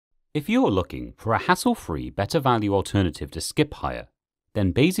If you're looking for a hassle-free, better value alternative to skip hire,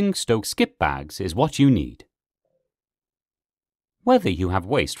 then Basingstoke skip bags is what you need. Whether you have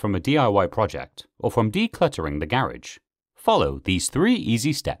waste from a DIY project or from decluttering the garage, follow these 3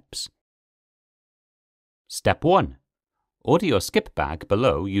 easy steps. Step 1. Order your skip bag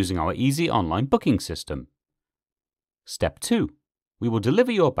below using our easy online booking system. Step 2. We will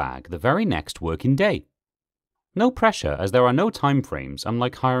deliver your bag the very next working day. No pressure, as there are no time frames,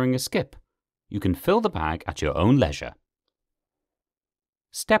 unlike hiring a skip. You can fill the bag at your own leisure.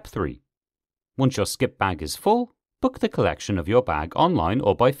 Step 3. Once your skip bag is full, book the collection of your bag online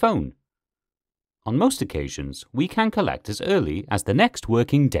or by phone. On most occasions, we can collect as early as the next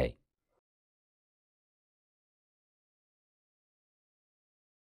working day.